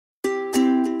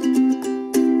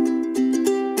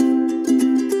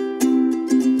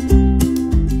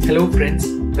Hello friends,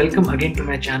 welcome again to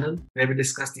my channel where we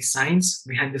discuss the science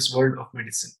behind this world of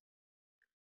medicine.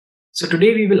 So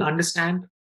today we will understand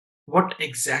what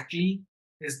exactly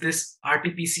is this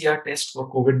RT-PCR test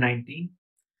for COVID-19.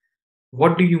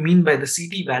 What do you mean by the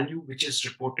CT value which is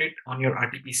reported on your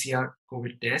RT-PCR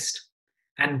COVID test,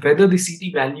 and whether the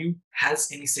CT value has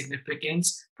any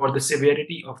significance for the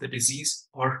severity of the disease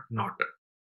or not.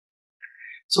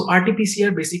 So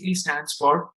RT-PCR basically stands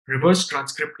for reverse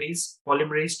transcriptase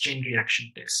polymerase chain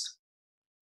reaction test.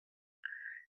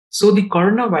 So the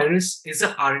coronavirus is an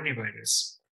RNA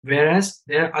virus, whereas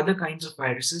there are other kinds of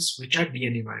viruses which are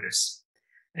DNA virus.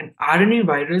 An RNA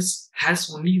virus has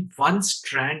only one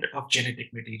strand of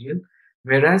genetic material,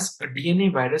 whereas a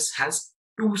DNA virus has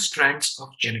two strands of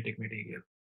genetic material.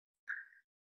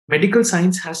 Medical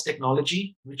science has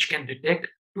technology which can detect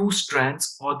two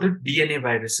strands or the DNA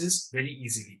viruses very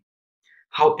easily.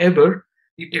 However,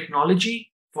 the technology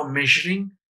for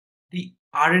measuring the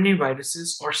RNA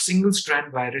viruses or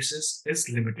single-strand viruses is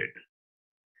limited.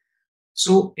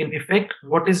 So, in effect,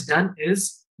 what is done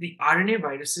is the RNA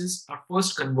viruses are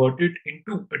first converted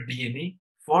into a DNA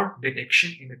for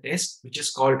detection in a test which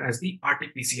is called as the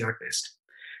RT-PCR test.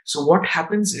 So, what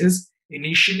happens is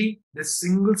initially the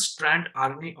single-strand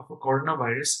RNA of a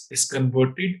coronavirus is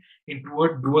converted into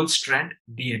a dual-strand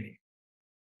DNA.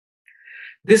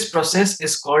 This process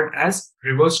is called as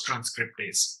reverse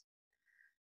transcriptase.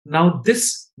 Now,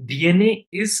 this DNA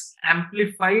is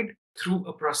amplified through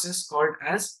a process called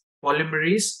as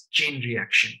polymerase chain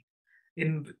reaction.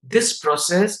 In this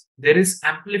process, there is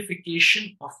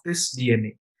amplification of this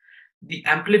DNA. The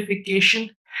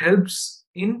amplification helps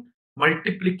in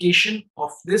multiplication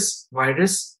of this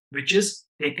virus which is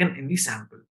taken in the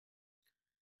sample.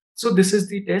 So this is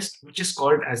the test which is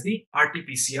called as the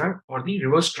RT-PCR or the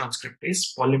reverse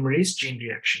transcriptase polymerase chain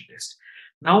reaction test.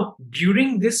 Now,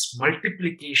 during this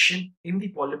multiplication in the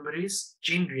polymerase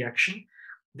chain reaction,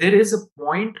 there is a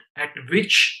point at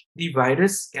which the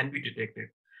virus can be detected.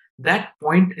 That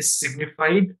point is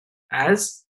signified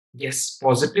as yes,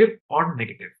 positive or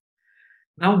negative.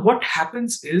 Now, what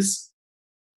happens is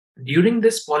during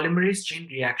this polymerase chain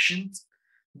reaction,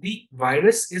 the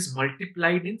virus is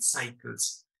multiplied in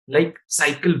cycles, like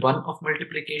cycle 1 of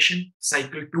multiplication,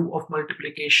 cycle 2 of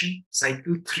multiplication,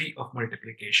 cycle 3 of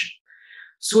multiplication.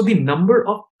 So the number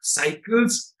of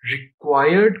cycles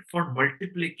required for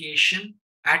multiplication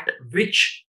at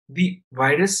which the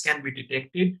virus can be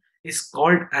detected is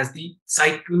called as the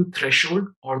cycle threshold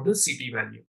or the CT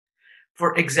value.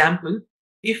 For example,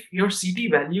 if your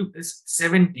CT value is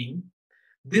 17,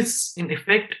 this in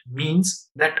effect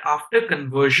means that after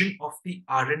conversion of the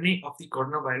RNA of the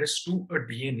coronavirus to a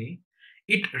DNA,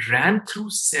 it ran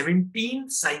through 17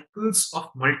 cycles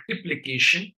of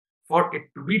multiplication for it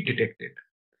to be detected.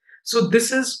 So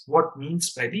this is what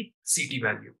means by the CT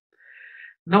value.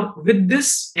 Now, with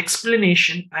this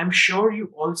explanation, I'm sure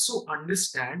you also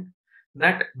understand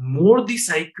that more the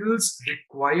cycles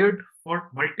required for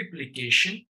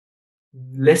multiplication,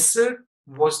 lesser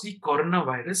was the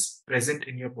coronavirus present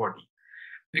in your body.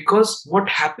 Because what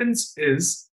happens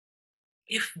is,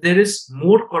 if there is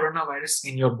more coronavirus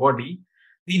in your body,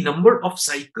 the number of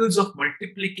cycles of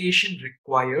multiplication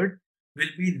required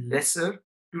will be lesser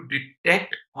to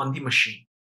detect on the machine.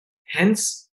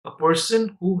 Hence, a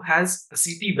person who has a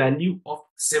CT value of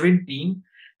 17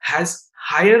 has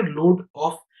higher load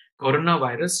of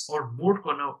coronavirus or more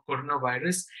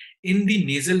coronavirus in the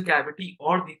nasal cavity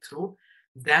or the throat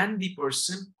than the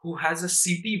person who has a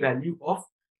CT value of,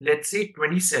 let's say,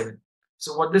 27.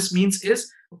 So what this means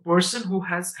is a person who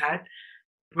has had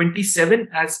 27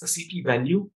 as a CT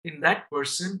value, in that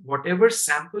person, whatever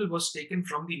sample was taken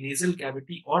from the nasal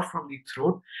cavity or from the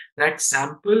throat, that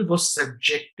sample was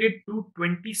subjected to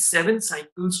 27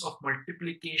 cycles of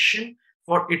multiplication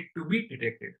for it to be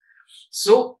detected.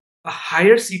 So a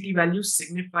higher CT value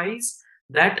signifies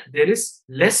that there is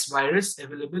less virus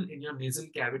available in your nasal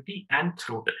cavity and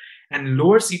throat, and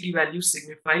lower CT value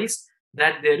signifies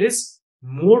that there is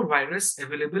more virus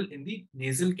available in the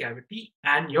nasal cavity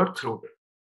and your throat.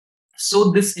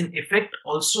 So this in effect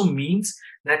also means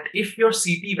that if your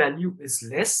CT value is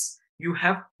less, you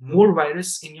have more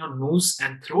virus in your nose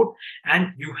and throat,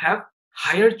 and you have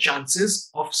higher chances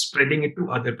of spreading it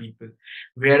to other people.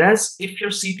 Whereas if your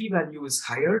CT value is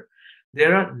higher,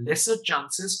 there are lesser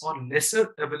chances or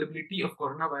lesser availability of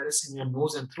coronavirus in your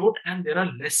nose and throat, and there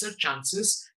are lesser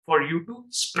chances for you to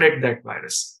spread that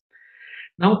virus.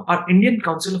 Now, our Indian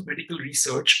Council of Medical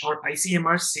Research or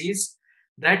ICMR says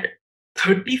that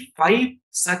 35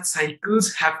 such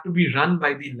cycles have to be run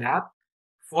by the lab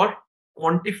for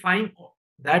quantifying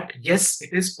that yes,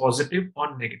 it is positive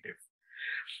or negative.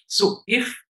 So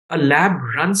if A lab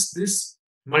runs this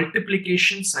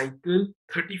multiplication cycle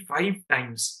 35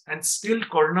 times and still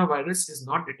coronavirus is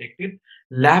not detected.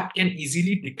 Lab can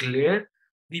easily declare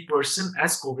the person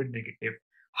as COVID negative.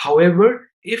 However,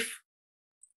 if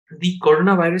the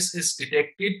coronavirus is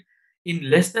detected in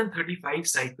less than 35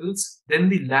 cycles, then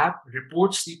the lab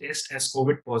reports the test as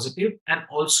COVID positive and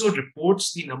also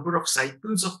reports the number of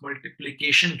cycles of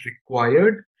multiplication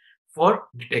required for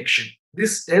detection.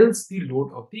 This tells the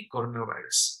load of the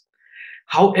coronavirus.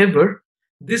 However,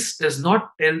 this does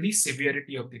not tell the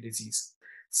severity of the disease.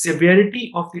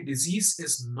 Severity of the disease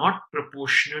is not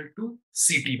proportional to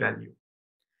CT value.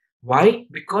 Why?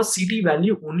 Because CT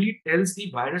value only tells the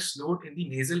virus load in the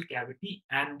nasal cavity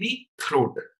and the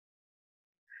throat.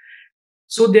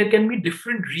 So there can be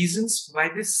different reasons why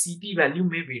this CT value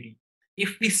may vary.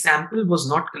 If the sample was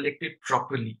not collected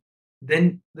properly,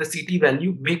 then the CT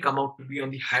value may come out to be on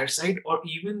the higher side, or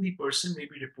even the person may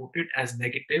be reported as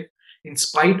negative in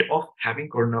spite of having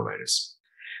coronavirus.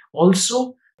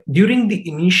 Also, during the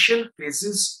initial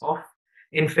phases of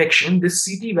infection, this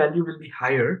CT value will be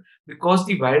higher because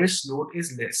the virus load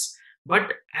is less.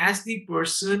 But as the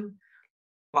person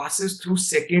passes through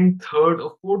second, third,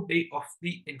 or fourth day of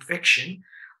the infection,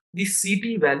 the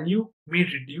CT value may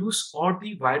reduce or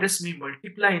the virus may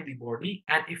multiply in the body.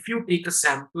 And if you take a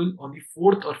sample on the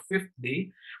fourth or fifth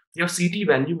day, your CT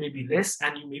value may be less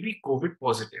and you may be COVID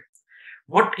positive.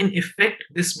 What in effect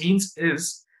this means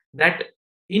is that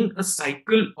in a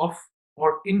cycle of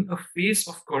or in a phase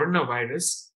of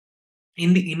coronavirus,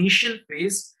 in the initial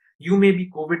phase, you may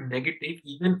be COVID negative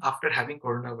even after having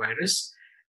coronavirus,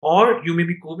 or you may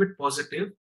be COVID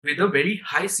positive with a very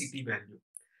high CT value.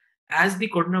 As the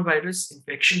coronavirus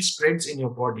infection spreads in your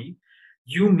body,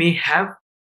 you may have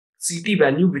CT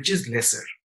value which is lesser.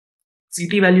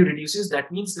 CT value reduces,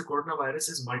 that means the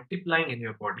coronavirus is multiplying in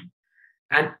your body.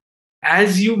 And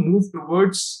as you move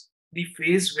towards the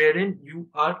phase wherein you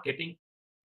are getting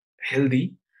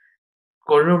healthy,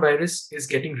 coronavirus is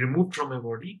getting removed from your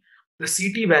body, the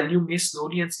CT value may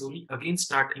slowly and slowly again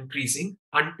start increasing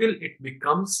until it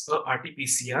becomes a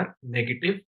RT-PCR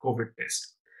negative COVID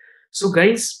test. So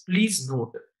guys, please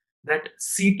note that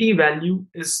CT value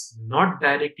is not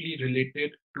directly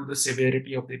related to the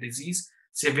severity of the disease.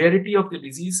 Severity of the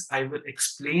disease I will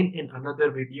explain in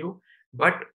another video,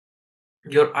 but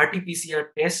your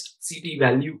RT-PCR test CT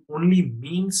value only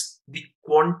means the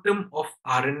quantum of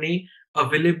RNA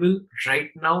available right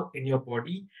now in your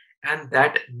body, and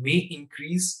that may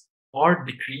increase or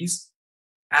decrease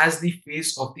as the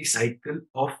phase of the cycle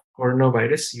of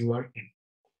coronavirus you are in.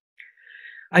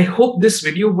 I hope this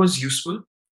video was useful.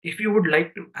 If you would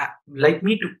like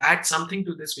me to add something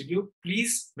to this video,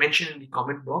 please mention in the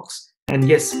comment box. And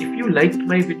yes, if you liked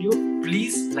my video,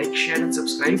 please like, share and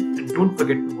subscribe, and don't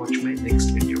forget to watch my next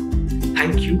video.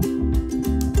 Thank you.